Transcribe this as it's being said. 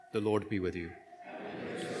The Lord be with you.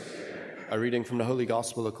 A reading from the Holy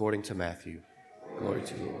Gospel according to Matthew. Glory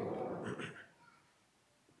to you, Lord.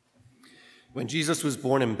 When Jesus was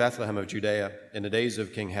born in Bethlehem of Judea in the days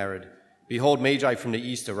of King Herod, behold, Magi from the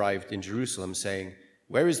east arrived in Jerusalem, saying,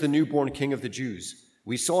 "Where is the newborn King of the Jews?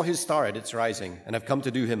 We saw his star at its rising and have come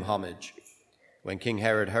to do him homage." When King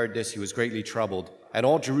Herod heard this, he was greatly troubled, and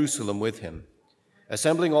all Jerusalem with him.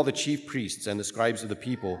 Assembling all the chief priests and the scribes of the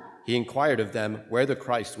people, he inquired of them where the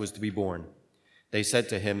Christ was to be born. They said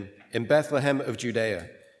to him, "In Bethlehem of Judea,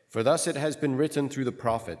 for thus it has been written through the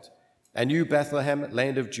prophet, and you, Bethlehem,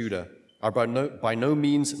 land of Judah, are by no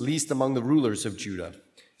means least among the rulers of Judah,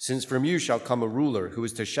 since from you shall come a ruler who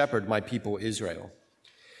is to shepherd my people Israel."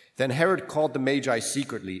 Then Herod called the Magi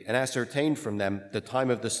secretly and ascertained from them the time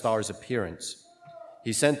of the star's appearance.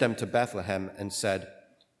 He sent them to Bethlehem and said,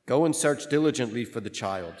 "Go and search diligently for the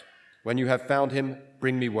child. When you have found him,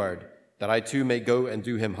 bring me word, that I too may go and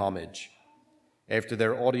do him homage." After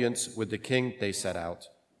their audience with the king, they set out.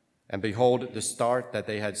 And behold, the star that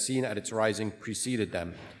they had seen at its rising preceded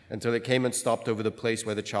them, until it came and stopped over the place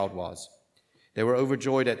where the child was. They were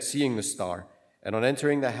overjoyed at seeing the star, and on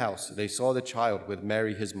entering the house, they saw the child with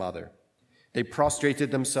Mary his mother. They prostrated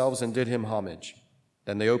themselves and did him homage.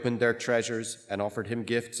 Then they opened their treasures and offered him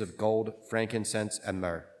gifts of gold, frankincense, and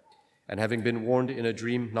myrrh. And having been warned in a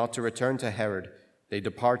dream not to return to Herod, they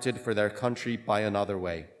departed for their country by another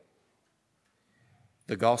way.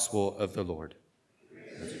 The Gospel of the Lord.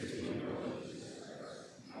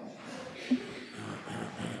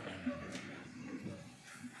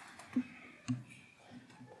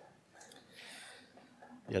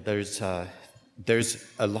 Yeah, there's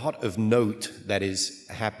a lot of note that is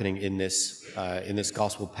happening in this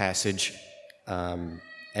gospel passage, and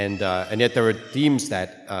yet there are themes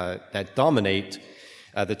that dominate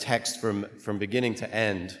the text from beginning to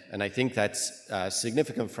end, and I think that's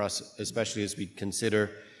significant for us, especially as we consider,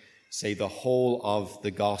 say, the whole of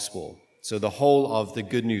the gospel. So the whole of the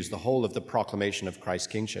good news, the whole of the proclamation of Christ's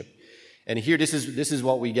kingship. And here, this is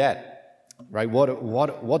what we get, right?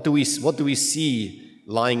 What do we see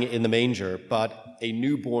lying in the manger but a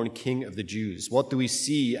newborn King of the Jews? What do we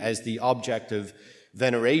see as the object of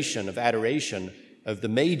veneration, of adoration of the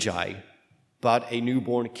Magi, but a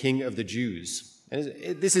newborn King of the Jews? And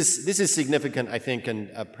this is significant, I think,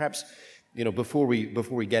 and perhaps, before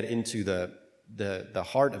we get into the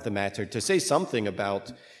heart of the matter, to say something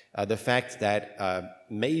about the fact that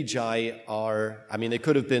Magi they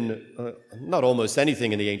could have been not almost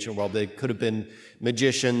anything in the ancient world. They could have been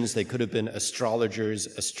magicians, they could have been astrologers,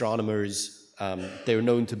 astronomers. They were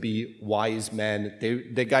known to be wise men.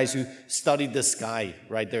 They're guys who studied the sky,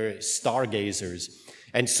 right? They're stargazers,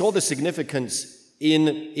 and saw the significance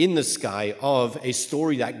in the sky of a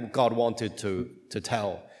story that God wanted to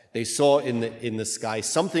tell. They saw in the sky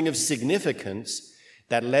something of significance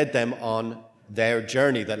that led them on their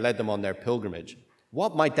journey, that led them on their pilgrimage.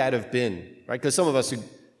 What might that have been, right? Because some of us are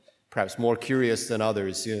perhaps more curious than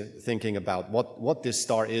others, thinking about what this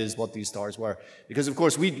star is, what these stars were. Because, of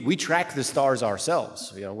course, we track the stars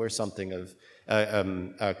ourselves. We're something of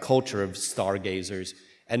a culture of stargazers.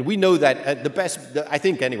 And we know that the best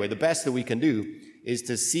that we can do is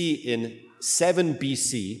to see in 7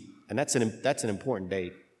 BC, and that's an important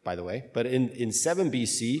date, by the way, but in 7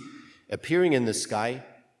 BC, appearing in the sky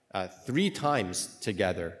 3 times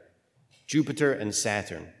together, Jupiter and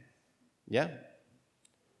Saturn. Yeah?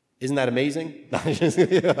 Isn't that amazing?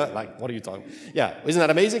 Like, what are you talking about? Yeah, isn't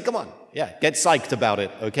that amazing? Come on. Yeah, get psyched about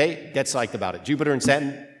it, okay? Get psyched about it. Jupiter and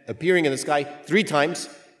Saturn appearing in the sky 3 times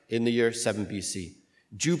in the year 7 BC.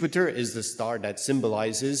 Jupiter is the star that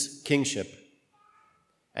symbolizes kingship.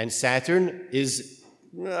 And Saturn is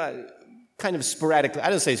kind of sporadically, I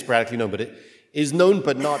don't say sporadically known, but it is known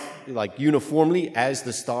but not like uniformly as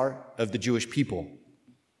the star of the Jewish people.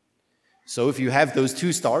 So if you have those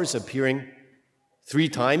 2 stars appearing 3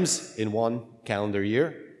 times in one calendar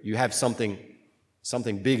year, you have something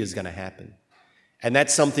big is going to happen. And that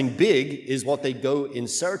something big is what they go in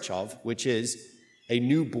search of, which is a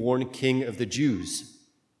newborn King of the Jews.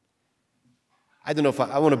 I don't know if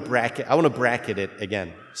I want to bracket it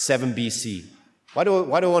again, 7 BC. Why do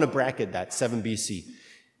I want to bracket that, 7 BC?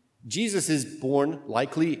 Jesus is born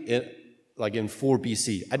likely in 4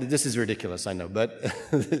 BC. This is ridiculous, I know, but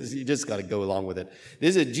you just got to go along with it.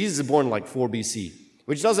 Jesus is born like 4 BC,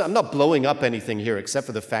 which doesn't, I'm not blowing up anything here except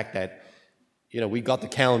for the fact that, we got the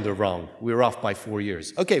calendar wrong. We were off by 4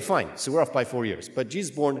 years. Okay, fine. So we're off by 4 years. But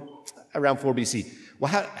Jesus born around 4 BC. Well,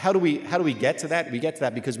 how do we get to that? We get to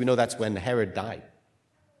that because we know that's when Herod died.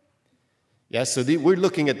 Yeah, so we're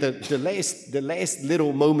looking at the last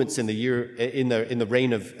little moments in the year in the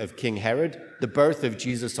reign of King Herod, the birth of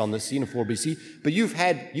Jesus on the scene of 4 BC. But you've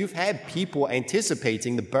had people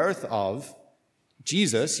anticipating the birth of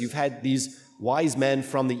Jesus. You've had these wise men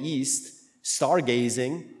from the east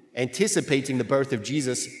stargazing, anticipating the birth of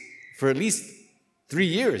Jesus for at least 3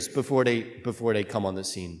 years before they come on the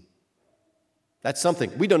scene. That's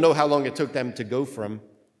something. We don't know how long it took them to go from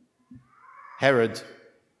Herod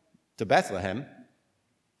to Bethlehem.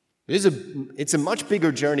 It's a much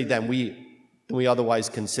bigger journey than we otherwise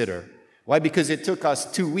consider. Why? Because it took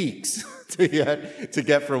us 2 weeks to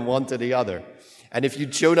get from one to the other. And if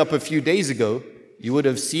you'd showed up a few days ago, you would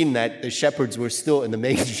have seen that the shepherds were still in the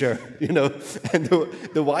manger, and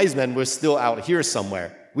the wise men were still out here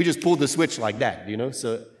somewhere. We just pulled the switch like that,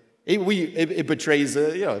 So it betrays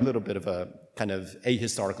a little bit of a kind of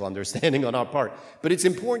ahistorical understanding on our part. But it's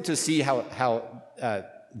important to see how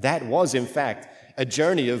that was, in fact, a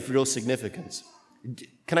journey of real significance.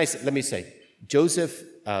 Let me say, Joseph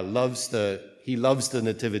loves the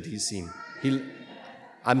nativity scene.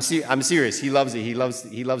 I'm serious. He loves it. He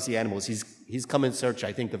loves the animals. He's come in search,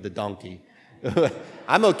 I think, of the donkey.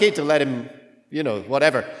 I'm okay to let him,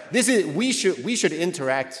 whatever. We should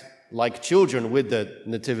interact like children with the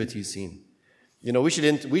nativity scene. We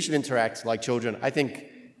should interact like children. I think,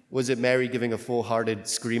 was it Mary giving a full-hearted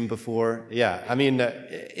scream before? Yeah, I mean,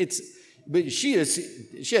 but she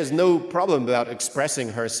has no problem about expressing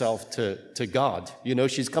herself to God.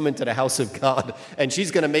 She's come into the house of God, and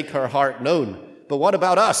she's going to make her heart known. But what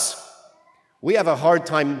about us? We have a hard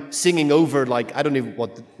time singing over, I don't know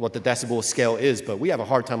what the decibel scale is, but we have a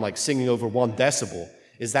hard time singing over 1 decibel.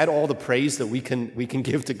 Is that all the praise that we can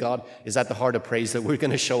give to God? Is that the heart of praise that we're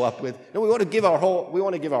going to show up with? No, we want to give our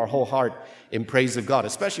whole heart in praise of God,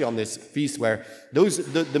 especially on this feast where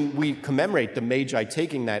we commemorate the Magi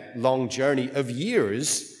taking that long journey of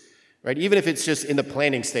years, right? Even if it's just in the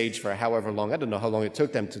planning stage for however long. I don't know how long it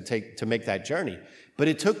took them to make that journey, but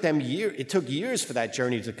it took years for that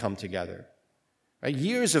journey to come together. Right?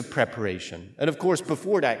 Years of preparation. And of course,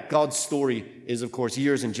 before that, God's story is, of course,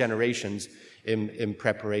 years and generations in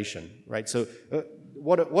preparation, right? So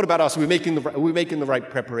what about us? Are we making the right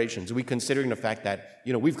preparations? Are we considering the fact that,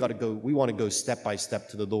 we want to go step by step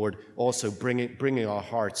to the Lord, also bringing our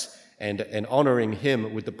hearts and honoring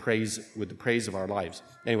Him with the praise of our lives?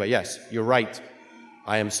 Anyway, yes, you're right.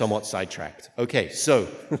 I am somewhat sidetracked. Okay, so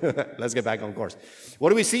let's get back on course. What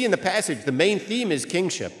do we see in the passage? The main theme is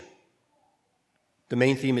kingship. The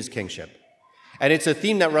main theme is kingship. And it's a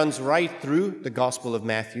theme that runs right through the Gospel of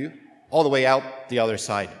Matthew, all the way out the other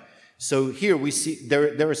side. So here we see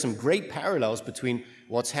there are some great parallels between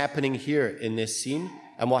what's happening here in this scene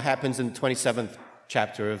and what happens in the 27th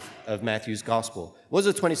chapter of Matthew's Gospel. What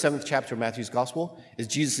is the 27th chapter of Matthew's Gospel? Is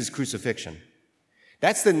Jesus' crucifixion.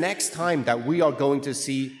 That's the next time that we are going to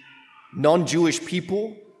see non-Jewish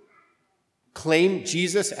people claim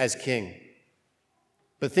Jesus as king.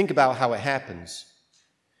 But think about how it happens.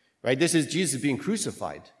 Right? This is Jesus being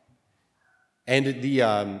crucified. And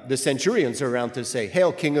the centurions are around to say,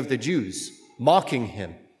 "Hail, King of the Jews," mocking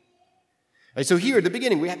him. And so here at the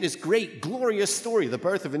beginning, we have this great, glorious story, the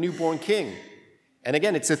birth of a newborn king. And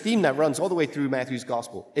again, it's a theme that runs all the way through Matthew's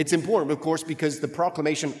Gospel. It's important, of course, because the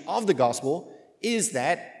proclamation of the Gospel is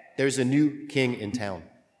that there's a new king in town.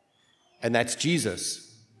 And that's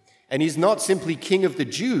Jesus. And he's not simply King of the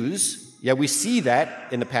Jews. Yeah, we see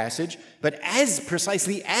that in the passage. But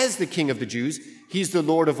precisely as the King of the Jews, he's the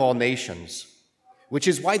Lord of all nations, which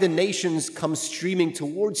is why the nations come streaming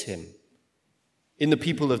towards him in the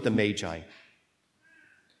people of the Magi.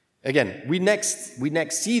 Again, we next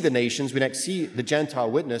see the nations, we next see the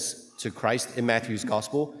Gentile witness to Christ in Matthew's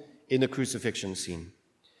Gospel in the crucifixion scene.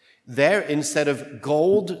 There, instead of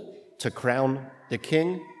gold to crown the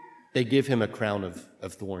king, they give him a crown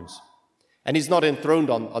of thorns. And he's not enthroned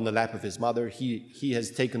on the lap of his mother. He has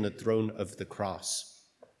taken the throne of the cross.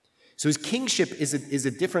 So his kingship is a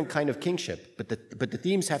different kind of kingship, but the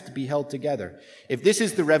themes have to be held together. If this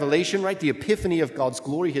is the revelation, right, the epiphany of God's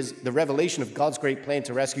glory, the revelation of God's great plan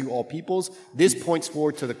to rescue all peoples, this points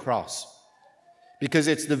forward to the cross. Because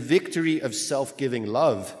it's the victory of self-giving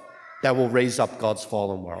love that will raise up God's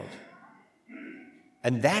fallen world.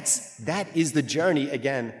 And that is the journey,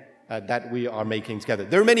 again, that we are making together.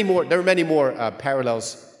 There are many more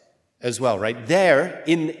parallels as well, right? There,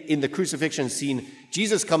 in the crucifixion scene,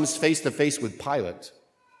 Jesus comes face to face with Pilate,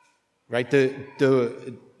 right?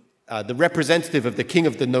 The representative of the king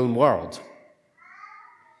of the known world.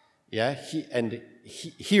 Yeah,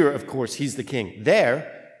 here, of course, he's the king. There,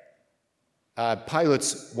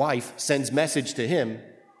 Pilate's wife sends message to him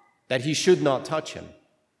that he should not touch him.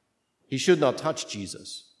 He should not touch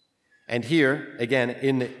Jesus. And here, again,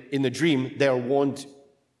 in the dream, they are warned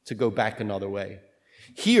to go back another way.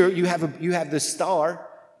 Here, you have the star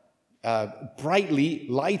brightly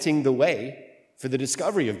lighting the way for the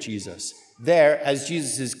discovery of Jesus. There, as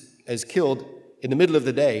Jesus is killed, in the middle of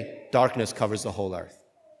the day, darkness covers the whole earth.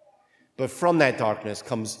 But from that darkness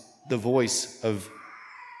comes the voice of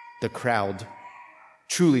the crowd.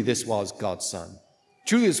 Truly, this was God's Son.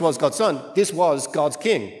 Truly, this was God's Son. This was God's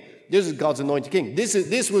King. This is God's anointed King.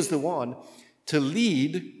 This was the one to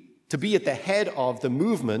lead, to be at the head of the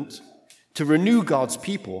movement, to renew God's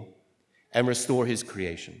people and restore his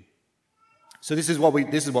creation. So this is what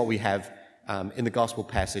we have in the gospel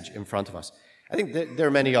passage in front of us. I think there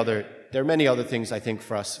are many other things I think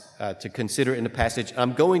for us to consider in the passage.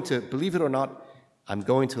 I'm going to, believe it or not, I'm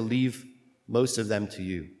going to leave most of them to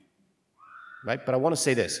you, right? But I want to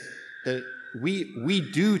say this: that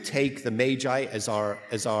we do take the Magi as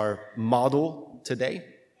our model today,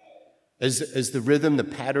 as the rhythm, the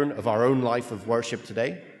pattern of our own life of worship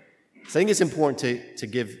today. So I think it's important to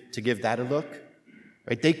give that a look.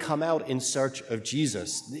 Right? They come out in search of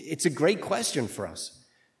Jesus. It's a great question for us.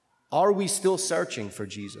 Are we still searching for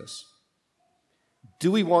Jesus?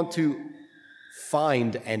 Do we want to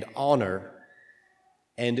find and honor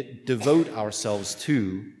and devote ourselves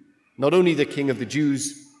to not only the King of the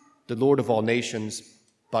Jews, the Lord of all nations,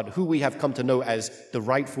 but who we have come to know as the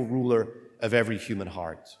rightful ruler of every human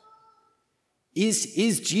heart?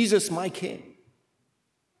 Is Jesus my King?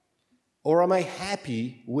 Or am I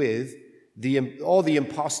happy with all the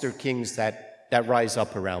imposter kings that rise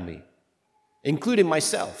up around me, including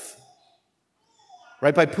myself?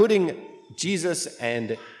 Right? By putting Jesus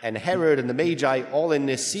and Herod and the Magi all in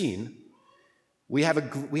this scene, we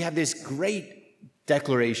have this great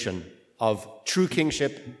declaration of true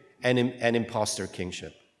kingship and imposter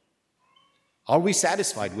kingship. Are we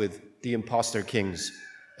satisfied with the imposter kings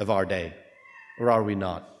of our day, or are we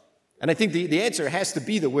not? And I think the answer has to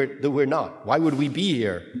be that we're not. Why would we be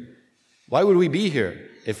here? Why would we be here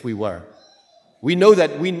if we were? We know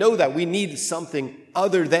that we need something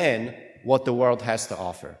other than what the world has to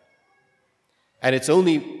offer. And it's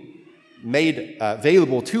only made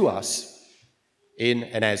available to us in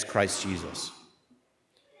and as Christ Jesus.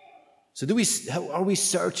 So are we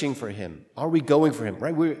searching for him? Are we going for him?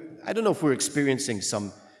 Right? I don't know if we're experiencing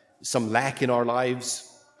some lack in our lives.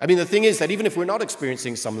 I mean, the thing is that even if we're not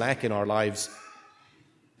experiencing some lack in our lives,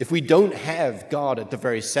 if we don't have God at the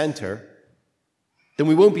very center, then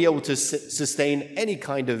we won't be able to sustain any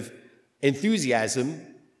kind of enthusiasm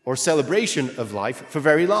or celebration of life for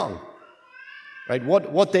very long. Right?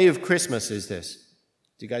 What day of Christmas is this?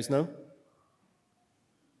 Do you guys know?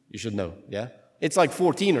 You should know, yeah? It's like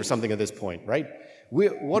 14 or something at this point, right?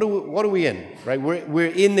 What are we in? Right? We're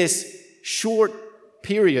in this short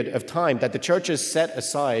period of time that the church has set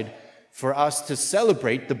aside for us to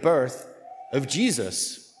celebrate the birth of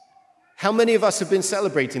Jesus. How many of us have been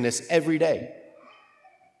celebrating this every day?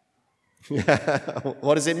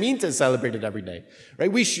 What does it mean to celebrate it every day?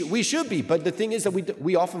 Right? We should be, but the thing is that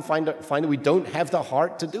we often find that we don't have the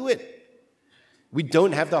heart to do it. We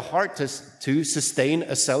don't have the heart to sustain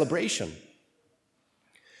a celebration.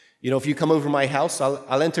 You know, if you come over to my house,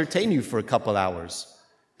 I'll entertain you for a couple hours.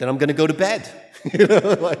 Then I'm going to go to bed. You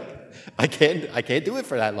know, like I can't do it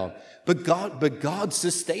for that long. But God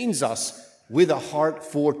sustains us with a heart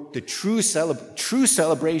for the true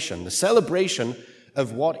celebration, the celebration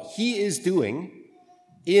of what he is doing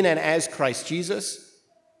in and as Christ Jesus,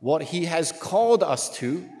 what he has called us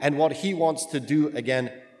to, and what he wants to do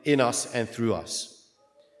again in us and through us.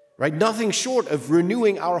 Right? Nothing short of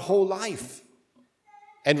renewing our whole life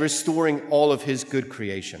and restoring all of his good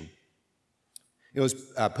creation. It was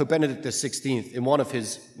Pope Benedict XVI, in one of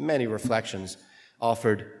his many reflections,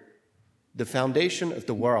 offered, "The foundation of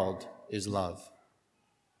the world is love."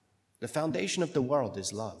 The foundation of the world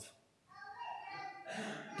is love.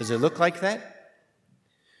 Does it look like that?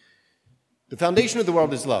 The foundation of the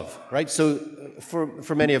world is love, right? So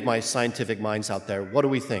for many of my scientific minds out there, what do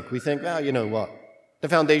we think? We think, well, you know what? The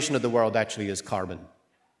foundation of the world actually is carbon,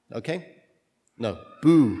 okay? No,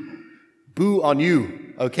 boo. Boo on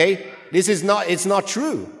you, okay? It's not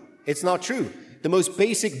true. It's not true. The most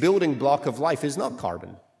basic building block of life is not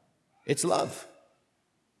carbon. It's love.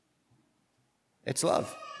 It's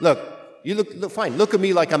love. Look, you look fine. Look at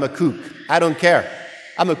me like I'm a kook. I don't care.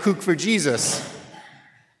 I'm a kook for Jesus.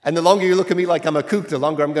 And the longer you look at me like I'm a kook, the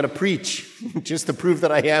longer I'm going to preach, just to prove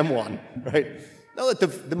that I am one, right? No,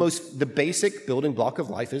 the basic building block of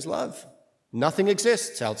life is love. Nothing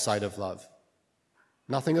exists outside of love.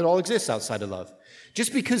 Nothing at all exists outside of love.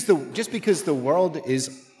 Just because the world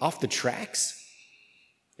is off the tracks,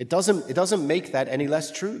 It doesn't make that any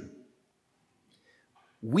less true.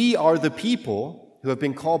 We are the people who have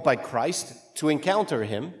been called by Christ to encounter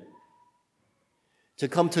him, to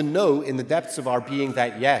come to know in the depths of our being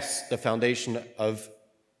that, yes, the foundation of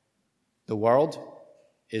the world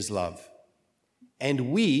is love.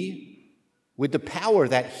 And we, with the power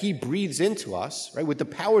that he breathes into us, right, with the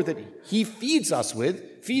power that he feeds us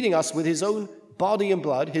with, feeding us with his own body and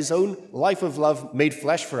blood, his own life of love made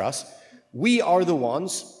flesh for us, we are the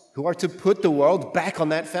ones who are to put the world back on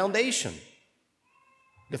that foundation,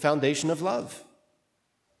 the foundation of love.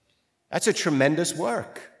 That's a tremendous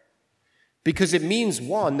work, because it means,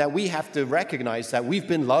 one, that we have to recognize that we've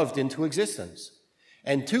been loved into existence.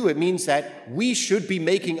 And two, it means that we should be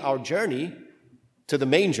making our journey to the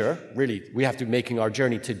manger, really, we have to be making our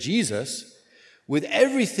journey to Jesus with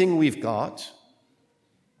everything we've got,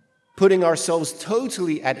 putting ourselves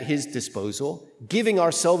totally at his disposal, giving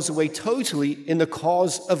ourselves away totally in the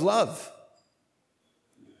cause of love.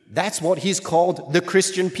 That's what he's called the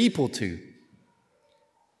Christian people to.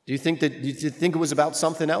 Do you think it was about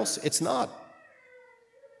something else? It's not.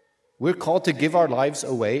 We're called to give our lives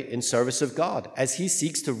away in service of God as he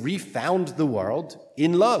seeks to refound the world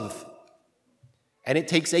in love. And it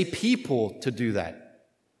takes a people to do that.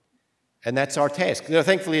 And that's our task.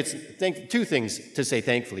 Thankfully, two things to say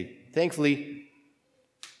thankfully. Thankfully,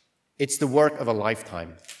 it's the work of a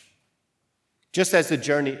lifetime. Just as the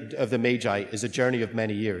journey of the Magi is a journey of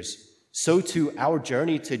many years, so too our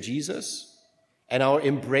journey to Jesus and our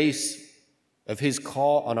embrace of his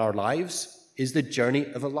call on our lives is the journey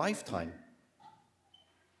of a lifetime.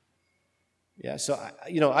 Yeah, so,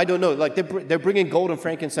 I don't know. Like, they're bringing gold and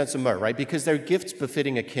frankincense and myrrh, right? Because they're gifts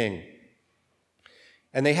befitting a king.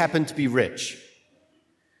 And they happen to be rich.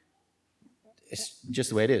 It's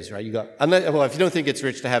just the way it is, right? If you don't think it's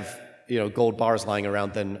rich to have, gold bars lying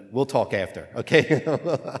around, then we'll talk after, okay?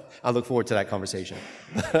 I look forward to that conversation.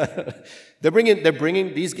 They're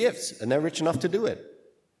bringing these gifts, and they're rich enough to do it.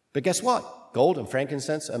 But guess what? Gold and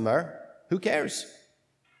frankincense and myrrh, who cares?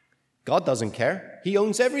 God doesn't care. He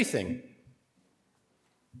owns everything.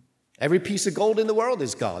 Every piece of gold in the world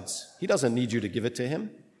is God's. He doesn't need you to give it to him.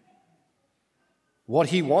 What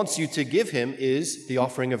he wants you to give him is the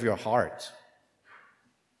offering of your heart.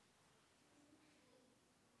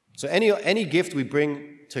 So any gift we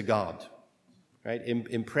bring to God, right,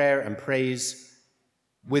 in prayer and praise,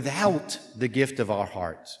 without the gift of our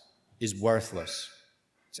heart, is worthless.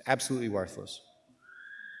 It's absolutely worthless.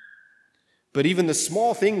 But even the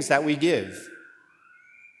small things that we give,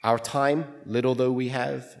 our time, little though we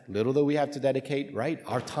have to dedicate, right?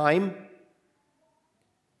 Our time,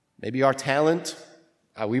 maybe our talent.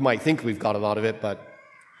 We might think we've got a lot of it, but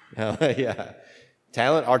yeah.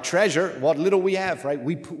 Talent, our treasure, what little we have, right?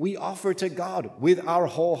 We offer to God with our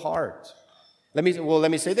whole heart. Let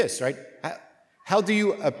me say this, right? How do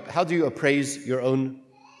you appraise your own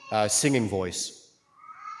singing voice?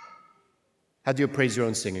 How do you appraise your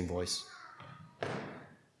own singing voice?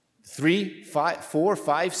 3, 5, 4,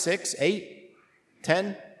 5, 6, 8,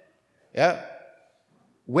 10? Yeah.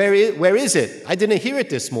 Where is it? I didn't hear it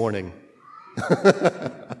this morning.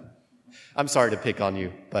 I'm sorry to pick on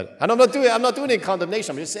you, but I'm not doing it in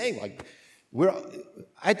condemnation. I'm just saying, like,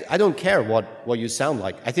 I don't care what you sound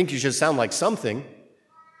like. I think you should sound like something.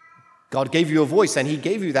 God gave you a voice, and he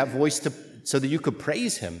gave you that voice so that you could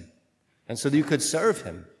praise him and so that you could serve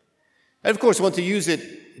him. And of course, want to use it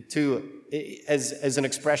as an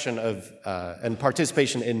expression of and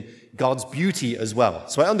participation in God's beauty as well.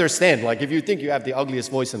 So I understand, like, if you think you have the ugliest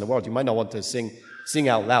voice in the world, you might not want to sing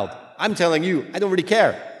out loud. I'm telling you, I don't really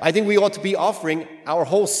care. I think we ought to be offering our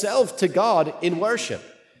whole self to God in worship.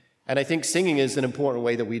 And I think singing is an important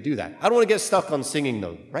way that we do that. I don't want to get stuck on singing,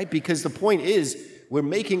 though, right? Because the point is, we're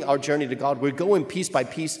making our journey to God. We're going piece by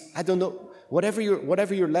piece. I don't know, whatever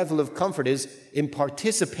your level of comfort is in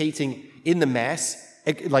participating in the Mass,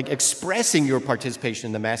 like expressing your participation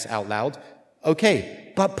in the Mass out loud,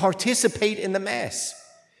 okay, but participate in the Mass.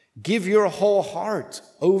 Give your whole heart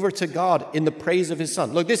over to God in the praise of his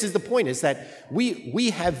Son. Look, this is the point, is that we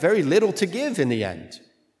have very little to give in the end,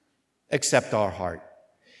 except our heart.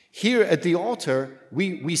 Here at the altar,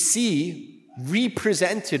 we see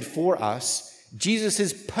represented for us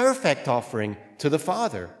Jesus' perfect offering to the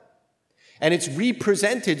Father. And it's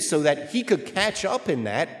represented so that he could catch up in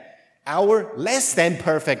that our less than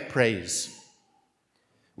perfect praise.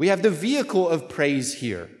 We have the vehicle of praise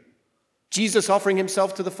here. Jesus offering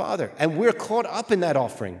himself to the Father. And we're caught up in that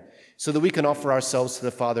offering so that we can offer ourselves to the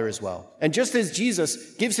Father as well. And just as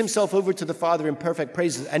Jesus gives himself over to the Father in perfect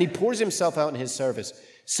praises and he pours himself out in his service,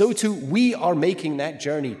 so too we are making that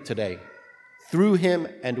journey today through him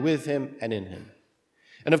and with him and in him.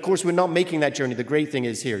 And of course, we're not making that journey. The great thing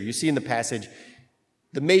is here. You see in the passage,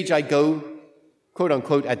 the Magi go, quote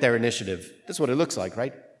unquote, at their initiative. That's what it looks like,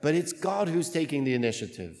 right? But it's God who's taking the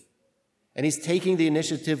initiative. And he's taking the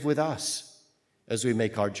initiative with us as we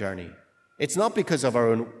make our journey. It's not because of our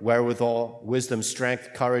own wherewithal, wisdom, strength,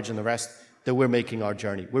 courage, and the rest that we're making our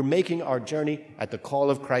journey. We're making our journey at the call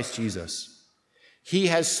of Christ Jesus. He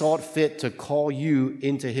has sought fit to call you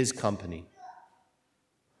into his company.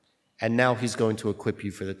 And now he's going to equip you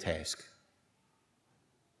for the task.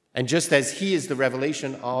 And just as he is the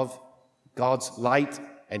revelation of God's light,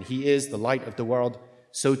 and he is the light of the world,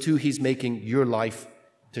 so too he's making your life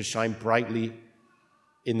to shine brightly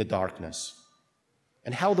in the darkness.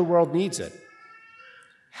 And how the world needs it.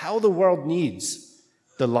 How the world needs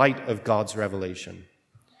the light of God's revelation.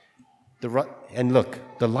 And look,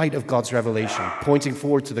 the light of God's revelation, pointing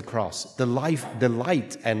forward to the cross, the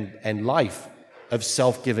light and life of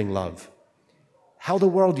self-giving love. How the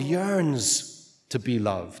world yearns to be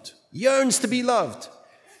loved. Yearns to be loved.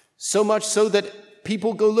 So much so that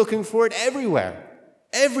people go looking for it everywhere.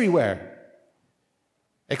 Everywhere.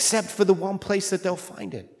 Except for the one place that they'll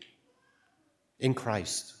find it. In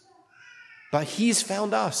Christ. But he's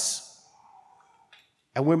found us.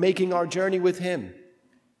 And we're making our journey with him.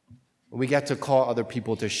 And we get to call other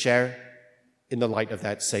people to share in the light of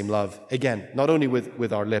that same love. Again, not only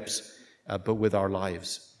with our lips, but with our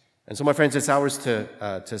lives. And so, my friends, it's ours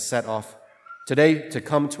to set off today, to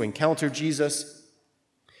come to encounter Jesus,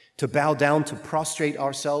 to bow down, to prostrate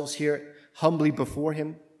ourselves here humbly before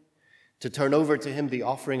him, to turn over to him the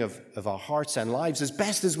offering of our hearts and lives as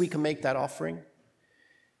best as we can make that offering,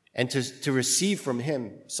 and to receive from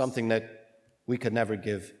him something that we could never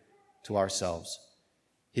give to ourselves,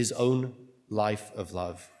 his own life of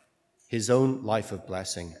love, his own life of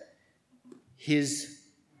blessing, his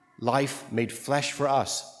life made flesh for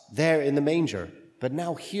us there in the manger, but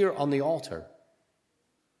now here on the altar,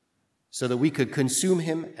 so that we could consume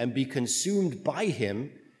him and be consumed by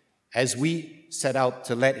him as we set out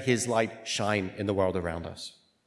to let his light shine in the world around us.